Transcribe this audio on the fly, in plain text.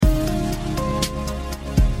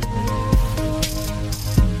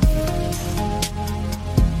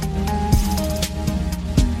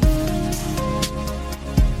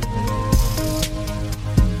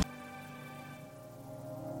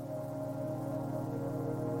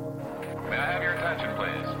May I have your attention,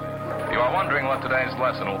 please? You are wondering what today's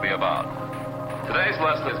lesson will be about. Today's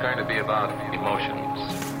lesson is going to be about emotions.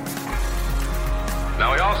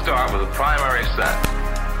 Now, we all start with a primary set,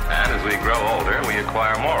 and as we grow older, we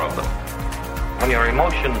acquire more of them. When your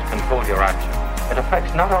emotions control your action, it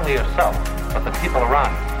affects not only yourself, but the people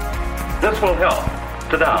around you. This will help.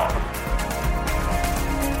 Sit down.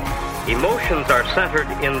 Emotions are centered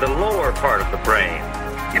in the lower part of the brain.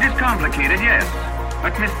 It is complicated, yes,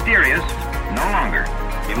 but mysterious no longer.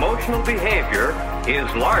 Emotional behavior is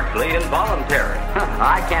largely involuntary.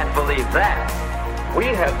 I can't believe that.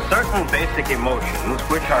 We have certain basic emotions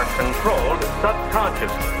which are controlled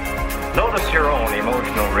subconsciously. Notice your own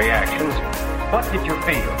emotional reactions. What did you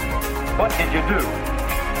feel? What did you do?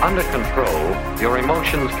 Under control, your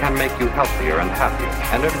emotions can make you healthier and happier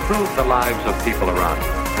and improve the lives of people around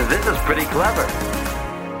you. This is pretty clever.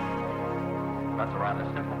 That's a rather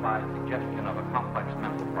simplified suggestion of a complex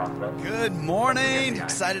mental process. Good morning.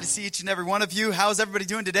 Excited to see each and every one of you. How's everybody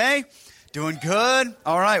doing today? Doing good?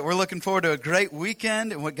 All right. We're looking forward to a great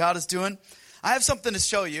weekend and what God is doing. I have something to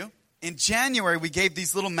show you. In January, we gave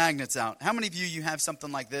these little magnets out. How many of you have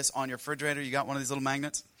something like this on your refrigerator? You got one of these little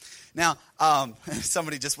magnets? Now,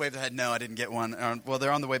 somebody just waved their head. No, I didn't get one. Well,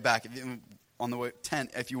 they're on the way back. On the way 10,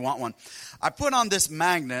 if you want one. I put on this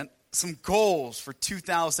magnet some goals for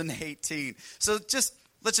 2018. So let's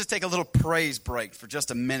just take a little praise break for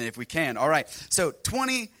just a minute if we can. All right. So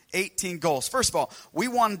 2018 goals. First of all, we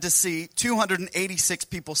wanted to see 286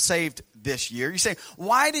 people saved this year. You say,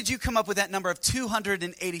 why did you come up with that number of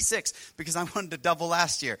 286? Because I wanted to double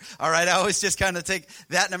last year. All right, I always just kind of take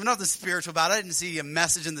that number. Nothing spiritual about it. I didn't see a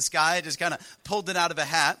message in the sky. I just kind of pulled it out of a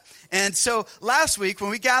hat. And so last week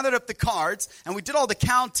when we gathered up the cards and we did all the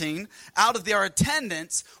counting out of our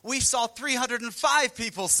attendance, we saw 305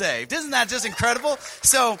 people saved. Isn't that just incredible?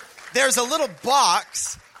 So there's a little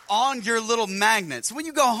box on your little magnet. So when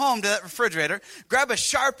you go home to that refrigerator, grab a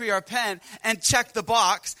Sharpie or a pen and check the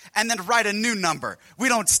box and then write a new number. We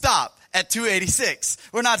don't stop at 286.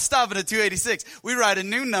 We're not stopping at 286. We write a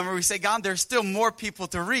new number. We say, God, there's still more people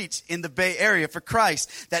to reach in the Bay Area for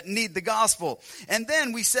Christ that need the gospel. And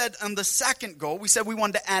then we said on the second goal, we said we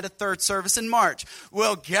wanted to add a third service in March.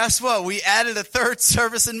 Well, guess what? We added a third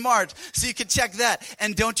service in March. So you can check that.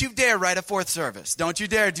 And don't you dare write a fourth service. Don't you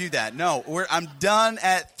dare do that. No, I'm done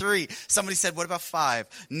at 3. Somebody said, what about 5?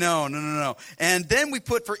 No. And then we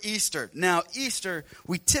put for Easter. Now, Easter,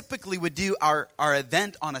 we typically would do our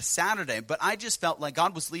event on a Saturday. But I just felt like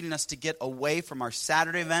God was leading us to get away from our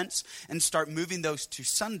Saturday events and start moving those to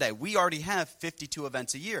Sunday. We already have 52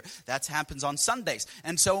 events a year. That happens on Sundays.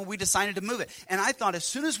 And so we decided to move it. And I thought as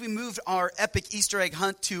soon as we moved our epic Easter egg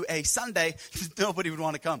hunt to a Sunday, nobody would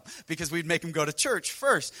want to come because we'd make them go to church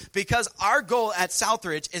first. Because our goal at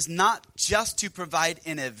Southridge is not just to provide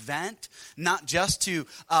an event, not just to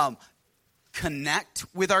connect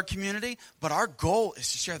with our community, but our goal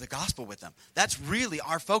is to share the gospel with them. That's really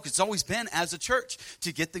our focus. It's always been as a church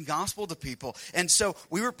to get the gospel to people. And so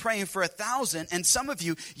we were praying for 1,000. And some of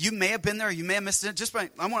you may have been there, you may have missed it.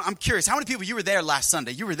 I'm curious, how many people you were there last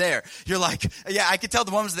Sunday? You were there. You're like, yeah, I could tell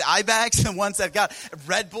the ones with the eye bags, the ones that got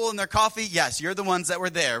Red Bull in their coffee. Yes, you're the ones that were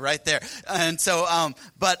there, right there. And so,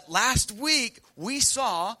 but last week we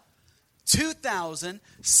saw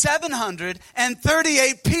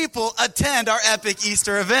 2,738 people attend our epic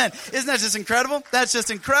Easter event. Isn't that just incredible? That's just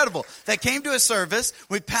incredible. They came to a service.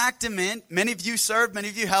 We packed them in. Many of you served. Many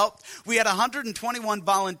of you helped. We had 121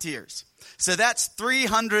 volunteers. So that's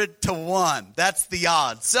 300 to 1. That's the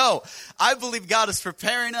odds. So I believe God is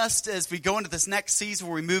preparing us as we go into this next season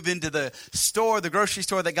where we move into the store, the grocery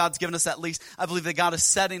store that God's given us at least. I believe that God is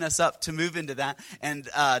setting us up to move into that and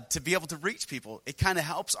to be able to reach people. It kind of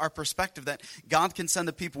helps our perspective that God can send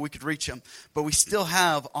the people, we could reach them. But we still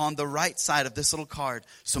have on the right side of this little card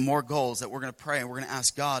some more goals that we're going to pray and we're going to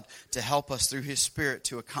ask God to help us through His Spirit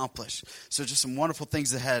to accomplish. So just some wonderful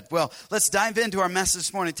things ahead. Well, let's dive into our message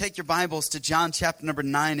this morning. Take your Bibles to John chapter number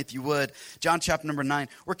 9, if you would. John chapter number 9.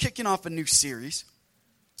 We're kicking off a new series.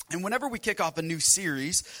 And whenever we kick off a new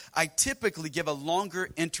series, I typically give a longer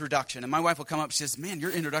introduction. And my wife will come up, she says, man,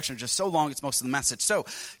 your introduction is just so long, it's most of the message. So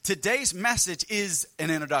today's message is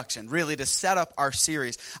an introduction, really, to set up our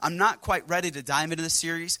series. I'm not quite ready to dive into the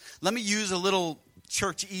series. Let me use a little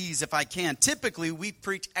churchese if I can. Typically, we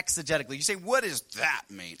preach exegetically. You say, what does that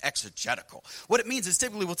mean, exegetical? What it means is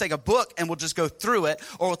typically we'll take a book and we'll just go through it,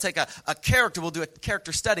 or we'll take a character, we'll do a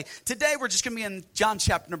character study. Today, we're just going to be in John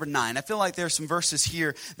chapter number 9. I feel like there's some verses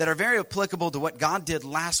here that are very applicable to what God did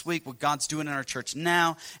last week, what God's doing in our church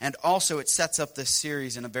now, and also it sets up this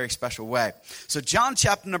series in a very special way. So John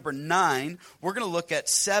chapter number 9, we're going to look at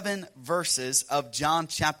 7 verses of John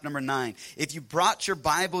chapter number 9. If you brought your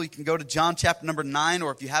Bible, you can go to John chapter number 9,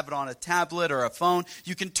 or if you have it on a tablet or a phone,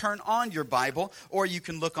 you can turn on your Bible, or you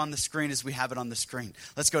can look on the screen as we have it on the screen.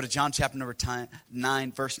 Let's go to John chapter number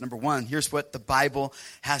 9, verse number 1. Here's what the Bible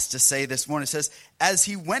has to say this morning. It says, as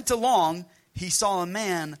he went along, he saw a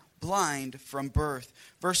man blind from birth.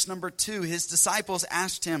 Verse number 2, his disciples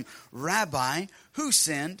asked him, Rabbi, who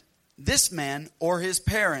sinned, this man or his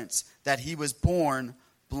parents, that he was born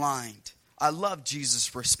blind? I love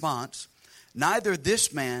Jesus' response. Neither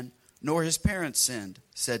this man nor his parents sinned,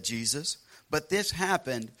 said Jesus, but this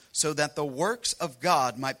happened so that the works of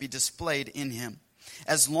God might be displayed in him.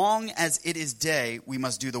 As long as it is day, we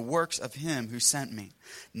must do the works of him who sent me.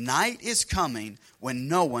 Night is coming when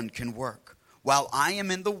no one can work. While I am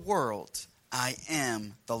in the world, I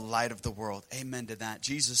am the light of the world. Amen to that.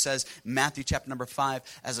 Jesus says, Matthew chapter number 5,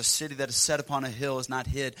 as a city that is set upon a hill is not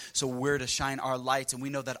hid, so we're to shine our lights. And we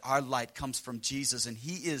know that our light comes from Jesus, and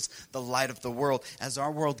he is the light of the world. As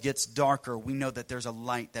our world gets darker, we know that there's a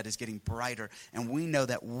light that is getting brighter, and we know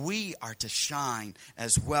that we are to shine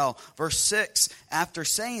as well. Verse 6, after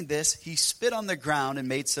saying this, he spit on the ground and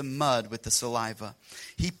made some mud with the saliva.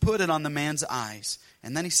 He put it on the man's eyes.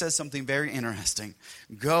 And then he says something very interesting.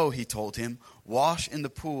 Go, he told him, wash in the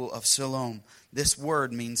pool of Siloam. This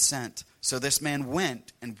word means sent. So this man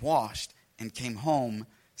went and washed and came home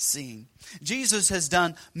seeing. Jesus has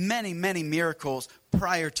done many, many miracles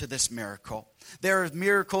prior to this miracle. There are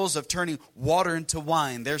miracles of turning water into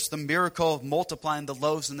wine. There's the miracle of multiplying the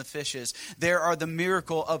loaves and the fishes. There are the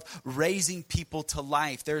miracle of raising people to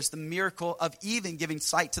life. There's the miracle of even giving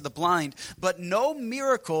sight to the blind. But no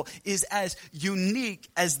miracle is as unique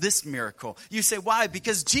as this miracle. You say, why?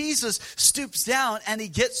 Because Jesus stoops down and he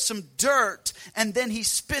gets some dirt, and then he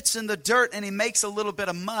spits in the dirt and he makes a little bit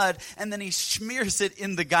of mud, and then he smears it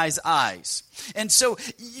in the guy's eyes. And so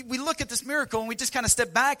we look at this miracle and we just kind of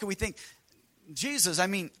step back and we think, Jesus,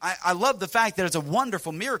 I love the fact that it's a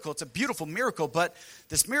wonderful miracle. It's a beautiful miracle, but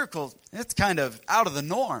this miracle, it's kind of out of the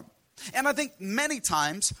norm. And I think many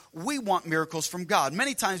times we want miracles from God.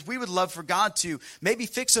 Many times we would love for God to maybe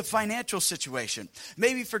fix a financial situation,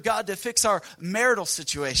 maybe for God to fix our marital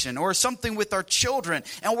situation or something with our children.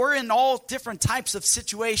 And we're in all different types of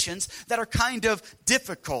situations that are kind of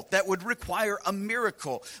difficult, that would require a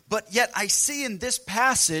miracle. But yet I see in this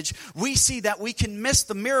passage, we see that we can miss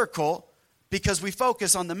the miracle because we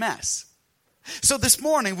focus on the mess. So this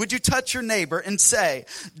morning, would you touch your neighbor and say,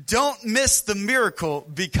 don't miss the miracle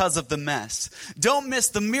because of the mess. Don't miss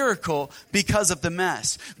the miracle because of the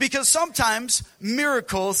mess. Because sometimes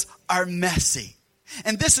miracles are messy.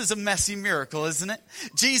 And this is a messy miracle, isn't it?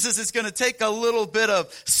 Jesus is going to take a little bit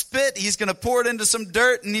of spit. He's going to pour it into some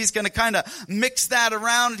dirt, and he's going to kind of mix that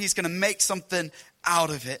around, and he's going to make something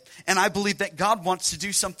out of it. And I believe that God wants to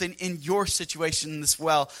do something in your situation as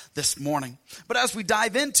well this morning. But as we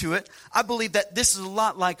dive into it, I believe that this is a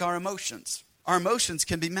lot like our emotions. Our emotions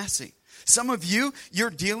can be messy. Some of you,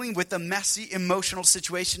 you're dealing with a messy emotional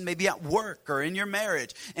situation, maybe at work or in your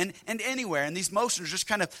marriage and anywhere. And these emotions are just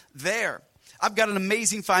kind of there. I've got an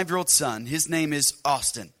amazing 5-year-old son. His name is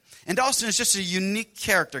Austin. And Austin is just a unique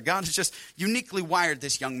character. God has just uniquely wired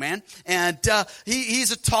this young man. And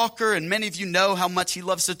he's a talker, and many of you know how much he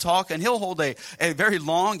loves to talk. And he'll hold a very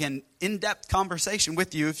long and in-depth conversation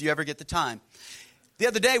with you if you ever get the time. The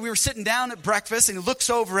other day, we were sitting down at breakfast, and he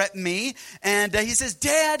looks over at me, and he says,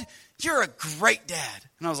 Dad, you're a great dad.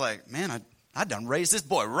 And I was like, man, I done raised this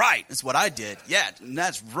boy right. That's what I did. Yeah,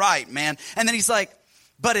 that's right, man. And then he's like,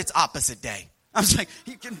 but it's opposite day. I was like,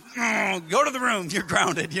 you can go to the room. You're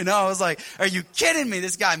grounded. I was like, are you kidding me?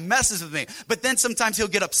 This guy messes with me. But then sometimes he'll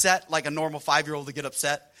get upset, like a normal 5-year-old to get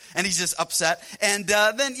upset. And he's just upset. And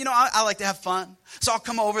then, I like to have fun. So I'll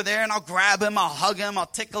come over there and I'll grab him. I'll hug him. I'll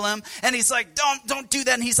tickle him. And he's like, don't do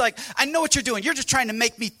that. And he's like, I know what you're doing. You're just trying to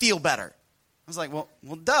make me feel better. I was like, well,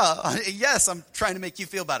 duh. Yes, I'm trying to make you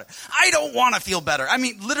feel better. I don't want to feel better.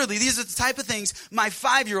 Literally, these are the type of things my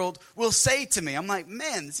 5-year-old will say to me. I'm like,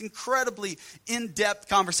 man, this incredibly in-depth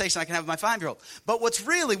conversation I can have with my 5-year-old. But what's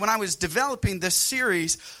really, when I was developing this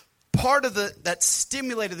series, part of that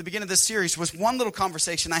stimulated the beginning of this series was one little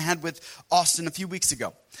conversation I had with Austin a few weeks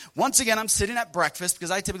ago. Once again, I'm sitting at breakfast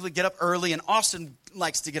because I typically get up early, and Austin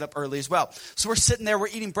likes to get up early as well. So we're sitting there, we're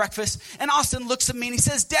eating breakfast, and Austin looks at me and he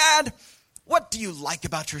says, "Dad, what do you like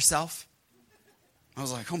about yourself?" I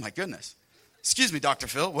was like, oh my goodness. Excuse me, Dr.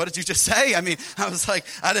 Phil, what did you just say? I mean, I was like,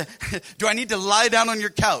 do I need to lie down on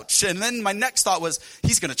your couch? And then my next thought was,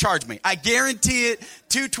 he's going to charge me. I guarantee it,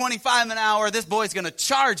 $2.25 an hour, this boy's going to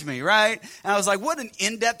charge me, right? And I was like, what an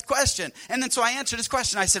in-depth question. And then so I answered his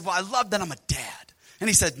question. I said, well, I love that I'm a dad. And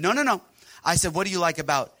he said, no. I said, what do you like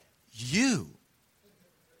about you?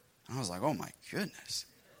 And I was like, oh my goodness.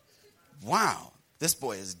 Wow, this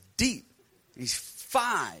boy is deep. He's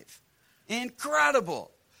 5.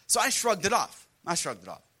 Incredible. So I shrugged it off.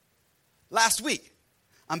 Last week,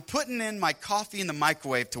 I'm putting in my coffee in the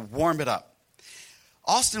microwave to warm it up.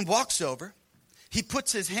 Austin walks over. He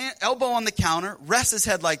puts his elbow on the counter, rests his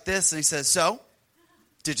head like this, and he says, "So,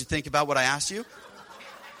 did you think about what I asked you?"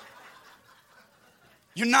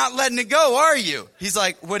 "You're not letting it go, are you?" He's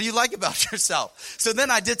like, "What do you like about yourself?" So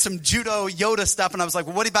then I did some judo Yoda stuff, and I was like,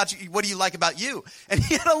 well, what do you like about you? And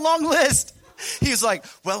he had a long list. He was like,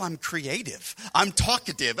 well, I'm creative. I'm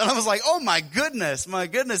talkative. And I was like, oh my goodness,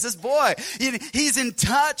 this boy, he's in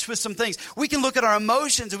touch with some things. We can look at our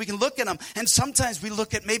emotions and we can look at them. And sometimes we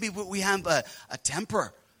look at maybe we have a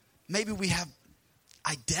temper. Maybe we have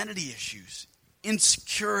identity issues,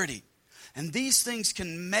 insecurity. And these things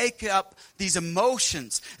can make up these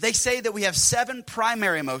emotions. They say that we have 7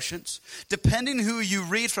 primary emotions. Depending who you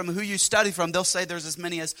read from, who you study from, they'll say there's as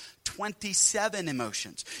many as 27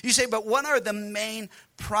 emotions. You say, but what are the main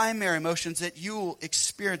primary emotions that you will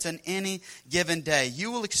experience on any given day?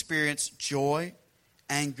 You will experience joy,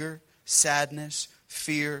 anger, sadness,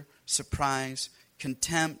 fear, surprise,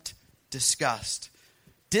 contempt, disgust.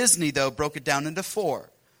 Disney, though, broke it down into 4.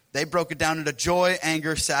 They broke it down into joy,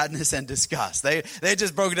 anger, sadness, and disgust. They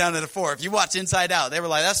just broke it down into 4. If you watch Inside Out, they were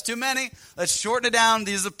like, that's too many. Let's shorten it down.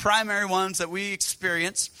 These are the primary ones that we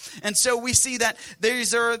experience. And so we see that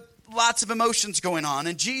these are lots of emotions going on.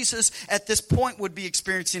 And Jesus, at this point, would be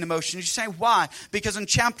experiencing emotion. You say, why? Because in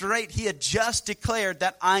chapter 8, he had just declared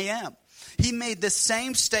that I am. He made the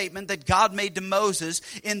same statement that God made to Moses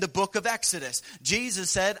in the book of Exodus. Jesus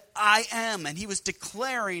said, I am. And he was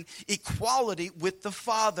declaring equality with the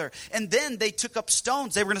Father. And then they took up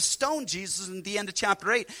stones. They were going to stone Jesus in the end of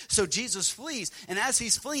chapter 8. So Jesus flees. And as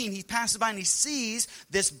he's fleeing, he passes by and he sees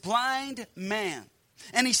this blind man.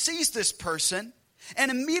 And he sees this person.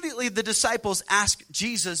 And immediately the disciples ask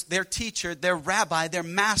Jesus, their teacher, their rabbi, their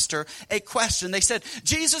master, a question. They said,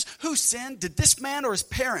 Jesus, who sinned? Did this man or his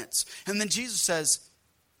parents? And then Jesus says,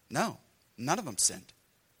 no, none of them sinned.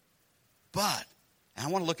 But, and I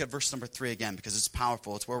want to look at verse number 3 again because it's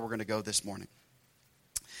powerful. It's where we're going to go this morning.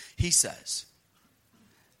 He says,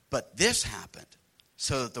 but this happened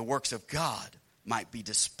so that the works of God might be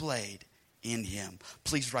displayed in him.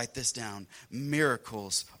 Please write this down.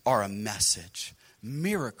 Miracles are a message.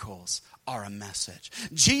 Miracles are a message.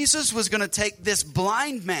 Jesus was going to take this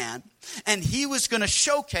blind man and he was going to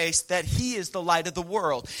showcase that he is the light of the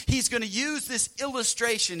world. He's going to use this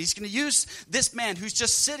illustration. He's going to use this man who's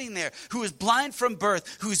just sitting there, who is blind from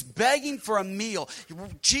birth, who's begging for a meal.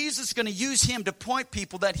 Jesus is going to use him to point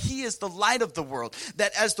people that he is the light of the world,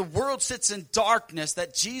 that as the world sits in darkness,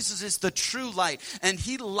 that Jesus is the true light and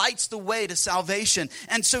he lights the way to salvation.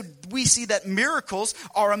 And so we see that miracles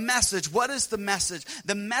are a message. What is the message?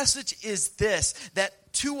 The message is this, that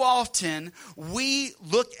too often we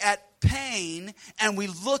look at pain and we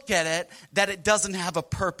look at it that it doesn't have a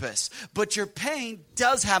purpose. But your pain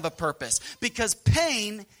does have a purpose because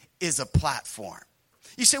pain is a platform.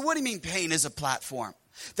 You say, what do you mean pain is a platform?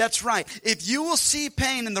 That's right. If you will see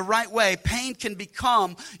pain in the right way, pain can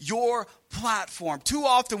become your platform. Too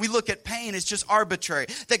often we look at pain as just arbitrary,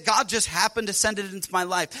 that God just happened to send it into my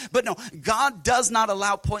life. But no, God does not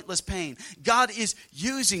allow pointless pain. God is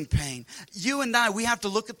using pain. You and I, we have to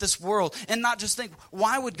look at this world and not just think,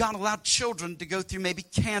 why would God allow children to go through maybe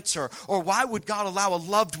cancer? Or why would God allow a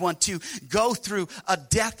loved one to go through a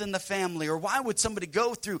death in the family? Or why would somebody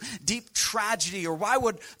go through deep tragedy? Or why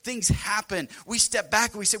would things happen? We step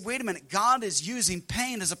back and we say, wait a minute, God is using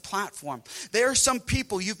pain as a platform. There are some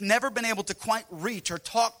people you've never been able to quite reach or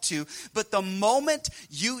talk to, but the moment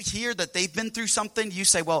you hear that they've been through something, you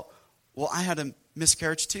say, well, I had a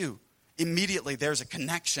miscarriage too. immediately there's a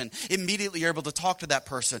connection. Immediately you're able to talk to that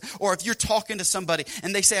person. Or if you're talking to somebody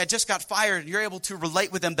and they say, I just got fired, and you're able to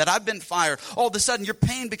relate with them that I've been fired, all of a sudden your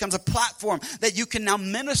pain becomes a platform that you can now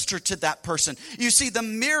minister to that person. You see, the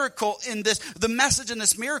miracle in this, the message in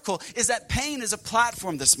this miracle is that pain is a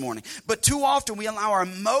platform this morning. But too often we allow our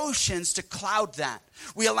emotions to cloud that.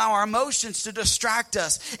 We allow our emotions to distract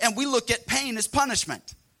us, and we look at pain as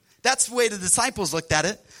punishment. That's the way the disciples looked at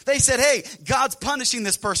it. They said, hey, God's punishing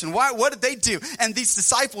this person. Why? What did they do? And these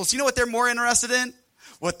disciples, you know what they're more interested in?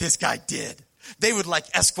 What this guy did. They would like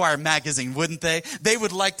Esquire magazine, wouldn't they? They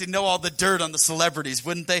would like to know all the dirt on the celebrities,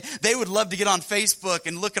 wouldn't they? They would love to get on Facebook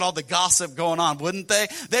and look at all the gossip going on, wouldn't they?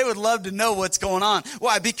 They would love to know what's going on.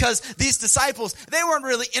 Why? Because these disciples, they weren't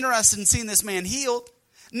really interested in seeing this man healed.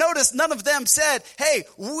 Notice none of them said, hey,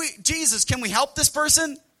 Jesus, can we help this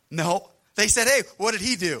person? No. They said, hey, what did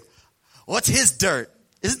he do? What's his dirt?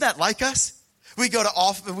 Isn't that like us? We go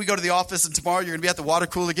to the office, and tomorrow you're going to be at the water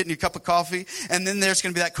cooler getting your cup of coffee, and then there's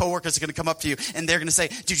going to be that coworker that's going to come up to you, and they're going to say,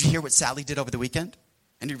 did you hear what Sally did over the weekend?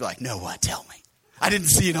 And you're like, no, what? Tell me. I didn't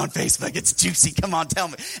see it on Facebook. It's juicy. Come on, tell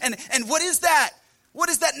me. And what is that? What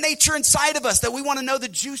is that nature inside of us that we want to know the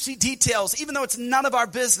juicy details, even though it's none of our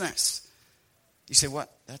business? You say,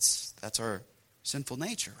 what? That's our sinful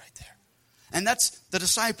nature right there. And that's the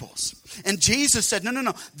disciples. And Jesus said,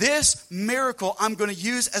 no. This miracle I'm going to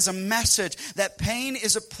use as a message that pain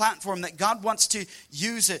is a platform, that God wants to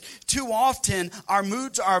use it. Too often, our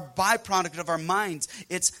moods are a byproduct of our minds.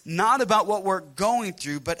 It's not about what we're going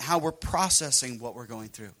through, but how we're processing what we're going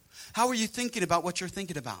through. How are you thinking about what you're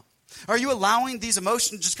thinking about? Are you allowing these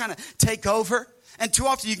emotions to just kind of take over? And too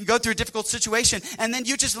often, you can go through a difficult situation, and then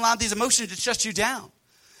you just allow these emotions to shut you down.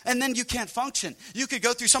 And then you can't function. You could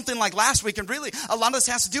go through something like last week, and really a lot of this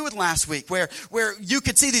has to do with last week, where you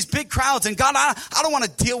could see these big crowds, and God, I don't want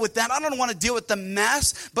to deal with that. I don't want to deal with the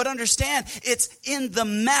mess, but understand it's in the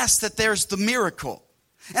mess that there's the miracle.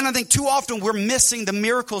 And I think too often we're missing the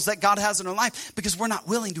miracles that God has in our life because we're not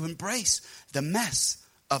willing to embrace the mess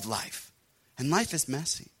of life. And life is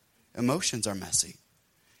messy. Emotions are messy.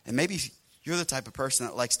 And maybe you're the type of person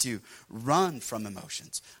that likes to run from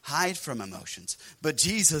emotions, hide from emotions. But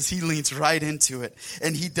Jesus, he leans right into it,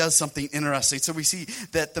 and he does something interesting. So we see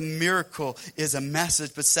that the miracle is a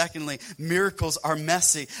message, but secondly, miracles are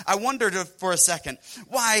messy. I wondered for a second,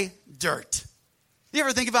 why dirt? You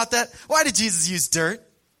ever think about that? Why did Jesus use dirt?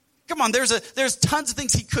 Come on, there's tons of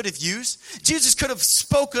things he could have used. Jesus could have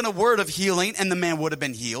spoken a word of healing, and the man would have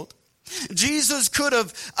been healed. Jesus could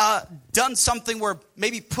have done something where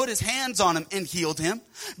maybe put his hands on him and healed him.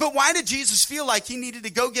 But why did Jesus feel like he needed to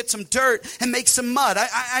go get some dirt and make some mud?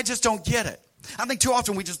 I just don't get it. I think too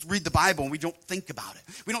often we just read the Bible and we don't think about it.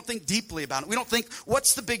 We don't think deeply about it. We don't think,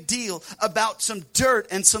 what's the big deal about some dirt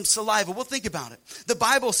and some saliva? We'll think about it. The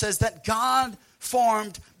Bible says that God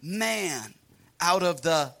formed man out of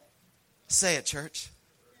the, say it, church,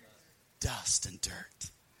 dust and dirt.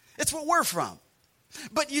 It's what we're from.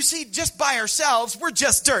 But you see, just by ourselves, we're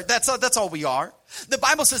just dirt. That's all we are. The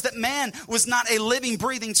Bible says that man was not a living,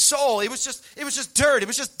 breathing soul. It was just dirt. It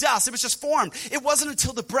was just dust. It was just formed. It wasn't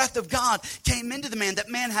until the breath of God came into the man that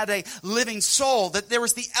man had a living soul, that there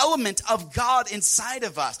was the element of God inside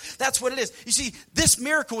of us. That's what it is. You see, this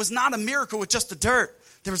miracle was not a miracle with just the dirt.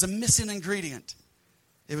 There was a missing ingredient.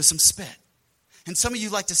 It was some spit. And some of you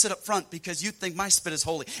like to sit up front because you think my spit is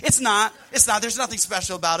holy. It's not. There's nothing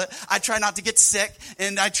special about it. I try not to get sick,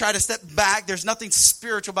 and I try to step back. There's nothing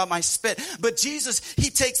spiritual about my spit. But Jesus, he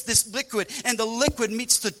takes this liquid, and the liquid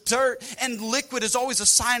meets the dirt, and liquid is always a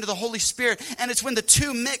sign of the Holy Spirit. And it's when the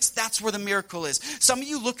two mix, that's where the miracle is. Some of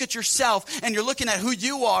you look at yourself, and you're looking at who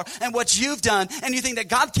you are and what you've done, and you think that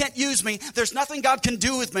God can't use me. There's nothing God can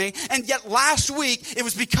do with me. And yet last week, it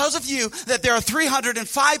was because of you that there are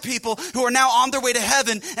 305 people who are now on their way to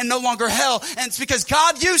heaven and no longer hell. And it's because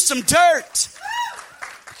God used some dirt.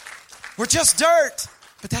 We're just dirt,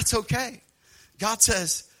 but that's okay. God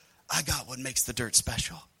says, I got what makes the dirt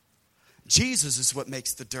special. Jesus is what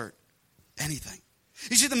makes the dirt anything.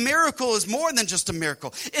 You see, the miracle is more than just a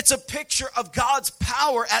miracle. It's a picture of God's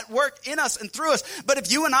power at work in us and through us. But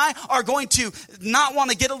if you and I are going to not want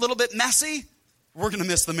to get a little bit messy, we're going to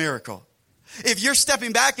miss the miracle. If you're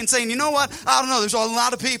stepping back and saying, you know what, I don't know, there's a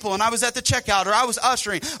lot of people, and I was at the checkout, or I was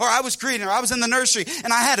ushering, or I was greeting, or I was in the nursery,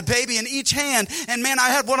 and I had a baby in each hand, and man, I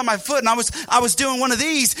had one on my foot, and I was doing one of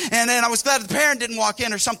these, and then I was glad the parent didn't walk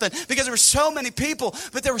in or something, because there were so many people,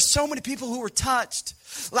 but there were so many people who were touched.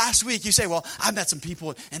 Last week, you say, well, I met some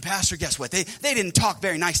people, and Pastor, guess what? They didn't talk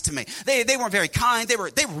very nice to me. They weren't very kind. They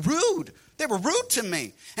were rude. They were rude to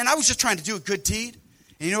me, and I was just trying to do a good deed,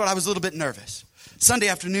 and you know what? I was a little bit nervous. Sunday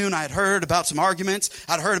afternoon, I had heard about some arguments.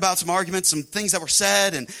 Some things that were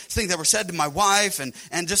said, and things that were said to my wife, and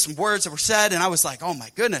just some words that were said. And I was like, oh my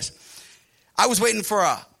goodness. I was waiting for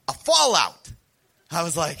a fallout. I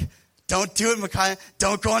was like, don't do it, Micaiah.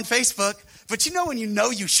 Don't go on Facebook. But when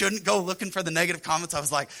you shouldn't go looking for the negative comments, I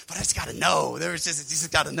was like, but I just got to know. You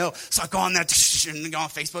just got to know. So I go on there and go on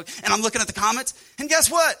Facebook, and I'm looking at the comments, and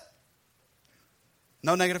guess what?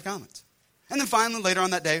 No negative comments. And then finally, later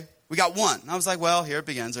on that day, we got one. And I was like, well, here it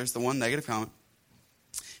begins. There's the one negative comment.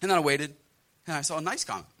 And then I waited, and I saw a nice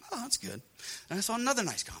comment. Oh, that's good. And I saw another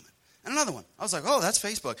nice comment. And another one. I was like, oh, that's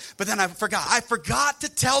Facebook. But then I forgot to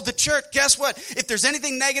tell the church, guess what? If there's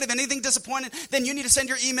anything negative, anything disappointing, then you need to send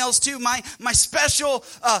your emails to my special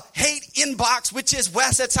hate inbox, which is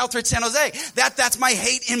Wes@Southridge San Jose. That's my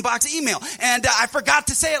hate inbox email. And I forgot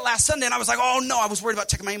to say it last Sunday, and I was like, oh, no, I was worried about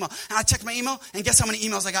checking my email. And I checked my email, and guess how many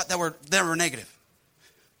emails I got that were negative?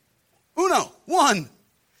 One.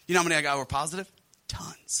 You know how many I got were positive?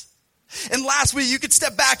 Tons. And last week, you could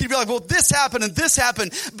step back and be like, well, this happened and this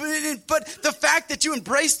happened. But the fact that you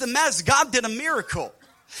embrace the mess, God did a miracle.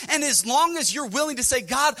 And as long as you're willing to say,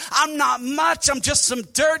 God, I'm not much, I'm just some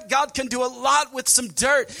dirt. God can do a lot with some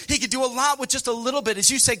dirt. He can do a lot with just a little bit. As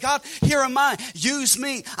you say, God, here am I. Use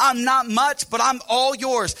me. I'm not much, but I'm all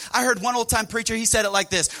yours. I heard one old-time preacher, he said it like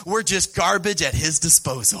this: we're just garbage at his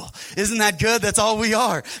disposal. Isn't that good? That's all we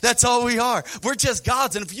are. That's all we are. We're just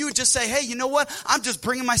God's. And if you would just say, hey, you know what? I'm just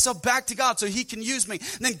bringing myself back to God so he can use me.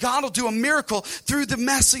 And then God will do a miracle through the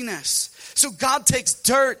messiness. So God takes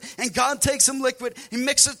dirt and God takes some liquid. He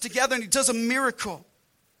mixes it together and he does a miracle.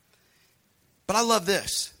 But I love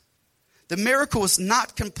this. The miracle is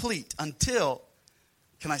not complete until,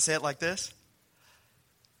 can I say it like this?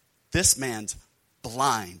 This man's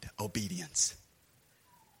blind obedience.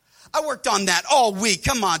 I worked on that all week.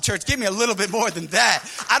 Come on, church. Give me a little bit more than that.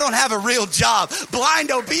 I don't have a real job.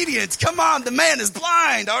 Blind obedience. Come on. The man is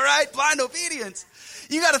blind. All right. Blind obedience.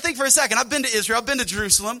 You got to think for a second. I've been to Israel. I've been to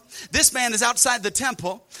Jerusalem. This man is outside the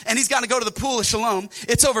temple, and he's got to go to the pool of Siloam.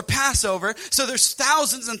 It's over Passover, so there's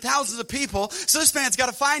thousands and thousands of people. So this man's got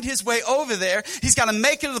to find his way over there. He's got to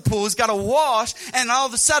make it to the pool. He's got to wash, and all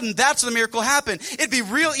of a sudden, that's when the miracle happened. It'd be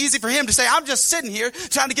real easy for him to say, I'm just sitting here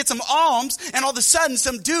trying to get some alms, and all of a sudden,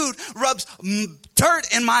 some dude rubs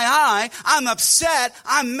dirt in my eye. I'm upset.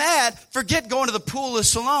 I'm mad. Forget going to the pool of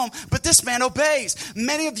Siloam. But this man obeys.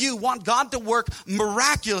 Many of you want God to work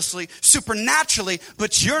miraculously, supernaturally,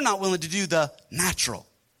 but you're not willing to do the natural.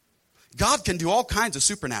 God can do all kinds of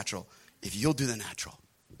supernatural if you'll do the natural.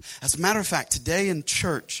 As a matter of fact, today in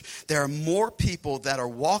church, there are more people that are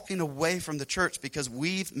walking away from the church because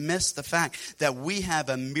we've missed the fact that we have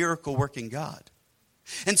a miracle working God.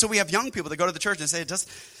 And so we have young people that go to the church and say,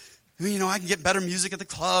 I can get better music at the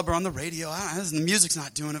club or on the radio. The music's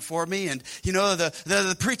not doing it for me. And,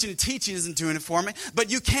 the preaching and teaching isn't doing it for me. But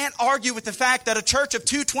you can't argue with the fact that a church of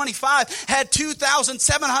 225 had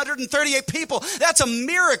 2,738 people. That's a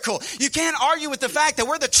miracle. You can't argue with the fact that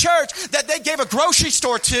we're the church that they gave a grocery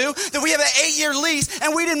store to, that we have an 8-year lease,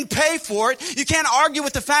 and we didn't pay for it. You can't argue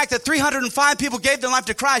with the fact that 305 people gave their life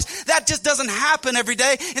to Christ. That just doesn't happen every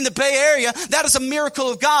day in the Bay Area. That is a miracle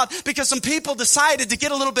of God because some people decided to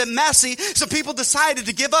get a little bit messy. Some people decided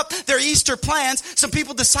to give up their Easter plans. Some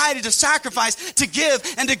people decided to sacrifice, to give,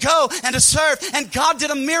 and to go, and to serve. And God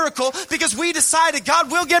did a miracle because we decided God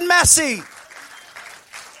will get messy.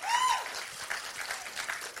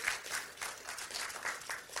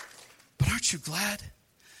 But aren't you glad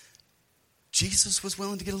Jesus was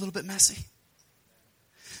willing to get a little bit messy?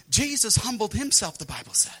 Jesus humbled himself, the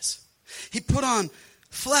Bible says. He put on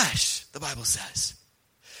flesh, the Bible says.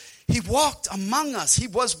 He walked among us. He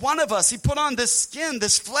was one of us. He put on this skin,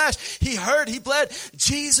 this flesh. He hurt, he bled.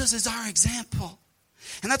 Jesus is our example.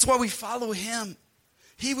 And that's why we follow him.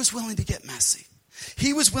 He was willing to get messy.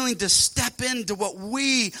 He was willing to step into what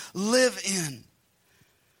we live in.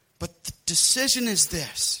 But the decision is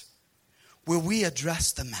this. Will we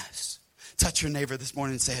address the mess? Touch your neighbor this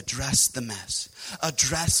morning and say, address the mess.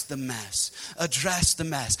 Address the mess. Address the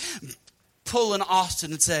mess. Pull an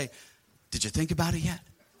Austin and say, did you think about it yet?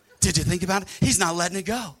 Did you think about it? He's not letting it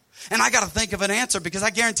go. And I got to think of an answer because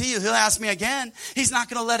I guarantee you he'll ask me again. He's not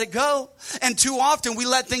going to let it go. And too often we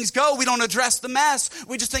let things go. We don't address the mess.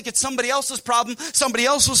 We just think it's somebody else's problem. Somebody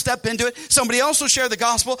else will step into it. Somebody else will share the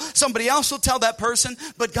gospel. Somebody else will tell that person.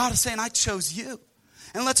 But God is saying, I chose you.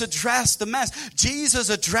 And let's address the mess.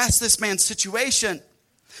 Jesus addressed this man's situation.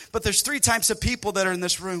 But there's 3 types of people that are in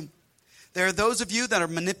this room. There are those of you that are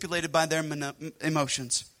manipulated by their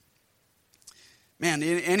emotions. Man,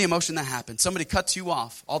 any emotion that happens, somebody cuts you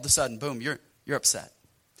off, all of a sudden, boom, you're upset.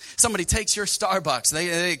 Somebody takes your Starbucks.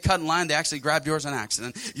 They cut in line. They actually grabbed yours on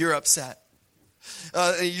accident. You're upset.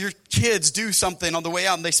 Your kids do something on the way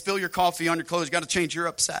out and they spill your coffee on your clothes. You got to change. You're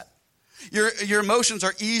upset. Your emotions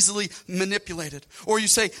are easily manipulated. Or you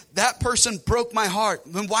say, that person broke my heart.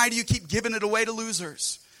 Then why do you keep giving it away to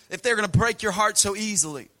losers if they're going to break your heart so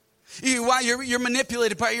easily? You're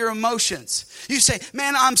manipulated by your emotions. You say,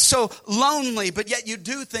 man, I'm so lonely, but yet you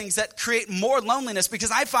do things that create more loneliness, because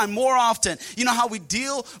I find more often, you know how we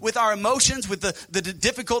deal with our emotions, with the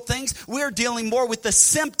difficult things? We're dealing more with the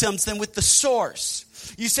symptoms than with the source.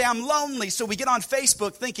 You say, I'm lonely, so we get on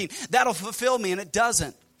Facebook thinking that'll fulfill me, and it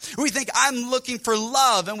doesn't. We think I'm looking for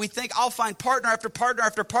love, and we think I'll find partner after partner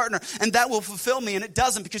after partner, and that will fulfill me, and it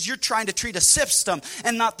doesn't, because you're trying to treat a system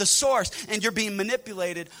and not the source, and you're being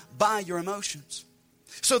manipulated by your emotions.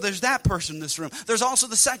 So there's that person in this room. There's also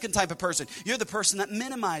the second type of person. You're the person that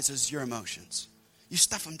minimizes your emotions. You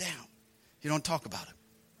stuff them down. You don't talk about it.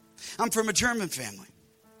 I'm from a German family.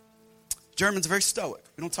 Germans are very stoic.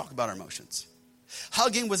 We don't talk about our emotions.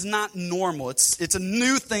 Hugging was not normal. It's a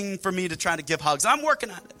new thing for me to try to give hugs. I'm working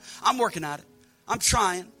at it. I'm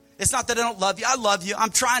trying. It's not that I don't love you. I love you. I'm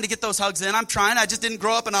trying to get those hugs in. I'm trying. I just didn't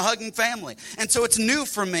grow up in a hugging family. And so it's new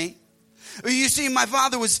for me. You see, my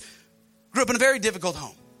father grew up in a very difficult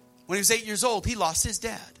home. When he was 8 years old, he lost his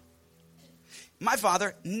dad. My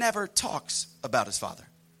father never talks about his father.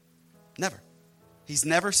 Never. He's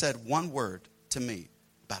never said one word to me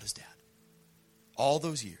about his dad. All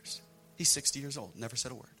those years. He's 60 years old, never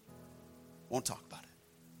said a word. Won't talk about it.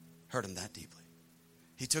 Hurt him that deeply.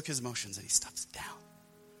 He took his emotions and he stuffs it down.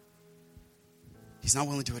 He's not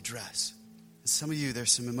willing to address. And some of you,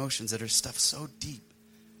 there's some emotions that are stuffed so deep.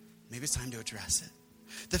 Maybe it's time to address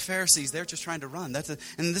it. The Pharisees, they're just trying to run. And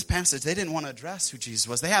in this passage, they didn't want to address who Jesus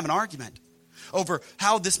was. They have an argument over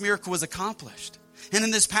how this miracle was accomplished. And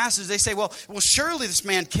in this passage, they say, well, surely this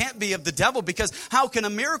man can't be of the devil, because how can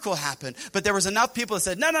a miracle happen? But there was enough people that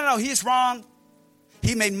said, no, he's wrong.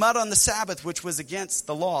 He made mud on the Sabbath, which was against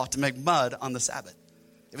the law to make mud on the Sabbath.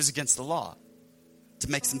 It was against the law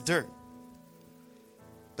to make some dirt.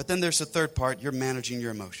 But then there's the third part. You're managing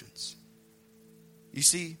your emotions. You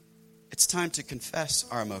see, it's time to confess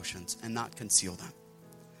our emotions and not conceal them,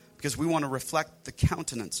 because we want to reflect the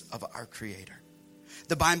countenance of our Creator.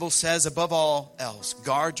 The Bible says, above all else,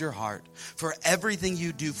 guard your heart, for everything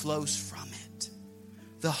you do flows from it.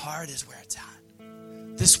 The heart is where it's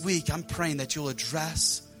at. This week, I'm praying that you'll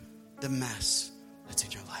address the mess that's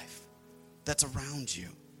in your life, that's around you.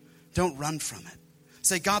 Don't run from it.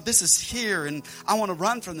 Say, God, this is here, and I want to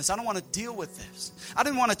run from this. I don't want to deal with this. I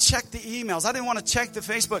didn't want to check the emails. I didn't want to check the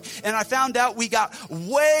Facebook. And I found out we got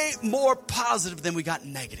way more positive than we got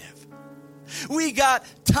negative. We got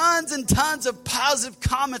tons and tons of positive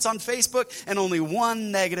comments on Facebook and only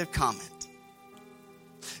one negative comment.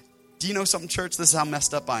 Do you know something, church? This is how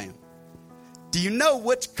messed up I am. Do you know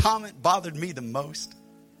which comment bothered me the most?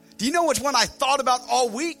 Do you know which one I thought about all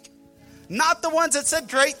week? Not the ones that said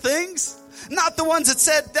great things. Not the ones that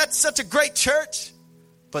said that's such a great church.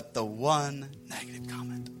 But the one negative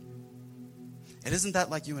comment. And isn't that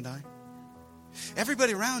like you and I?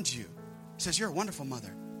 Everybody around you says, you're a wonderful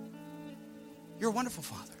mother. You're a wonderful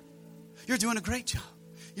father. You're doing a great job.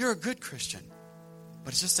 You're a good Christian.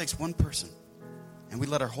 But it just takes one person, and we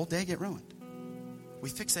let our whole day get ruined. We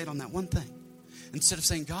fixate on that one thing instead of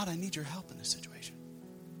saying, God, I need your help in this situation.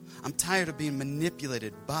 I'm tired of being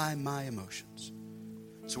manipulated by my emotions.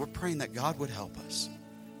 So we're praying that God would help us.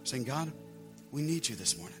 We're saying, God, we need you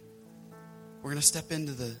this morning. We're going to step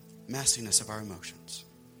into the messiness of our emotions.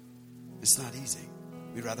 It's not easy.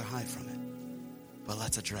 We'd rather hide from it. But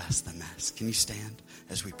let's address the mess. Can you stand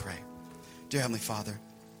as we pray? Dear Heavenly Father,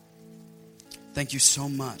 thank you so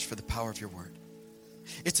much for the power of your word.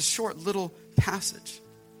 It's a short little passage,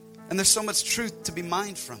 and there's so much truth to be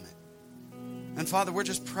mined from it. And Father, we're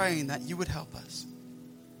just praying that you would help us.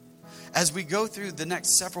 As we go through the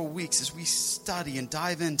next several weeks, as we study and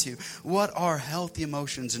dive into what are healthy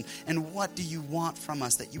emotions and what do you want from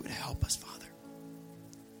us, that you would help us, Father.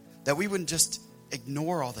 That we wouldn't just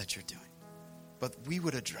ignore all that you're doing, but we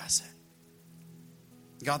would address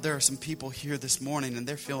it. God, there are some people here this morning and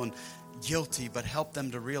they're feeling guilty, but help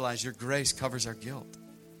them to realize your grace covers our guilt.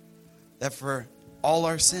 That for all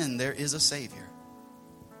our sin, there is a Savior,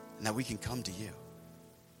 and that we can come to you.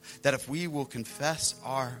 That if we will confess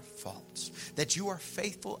our faults, that you are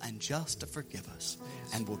faithful and just to forgive us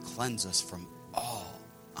and will cleanse us from all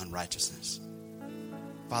unrighteousness.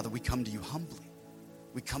 Father, we come to you humbly.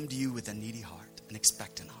 We come to you with a needy heart, an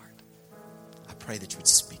expectant heart. I pray that you would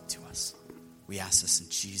speak to us. We ask this in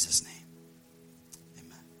Jesus' name.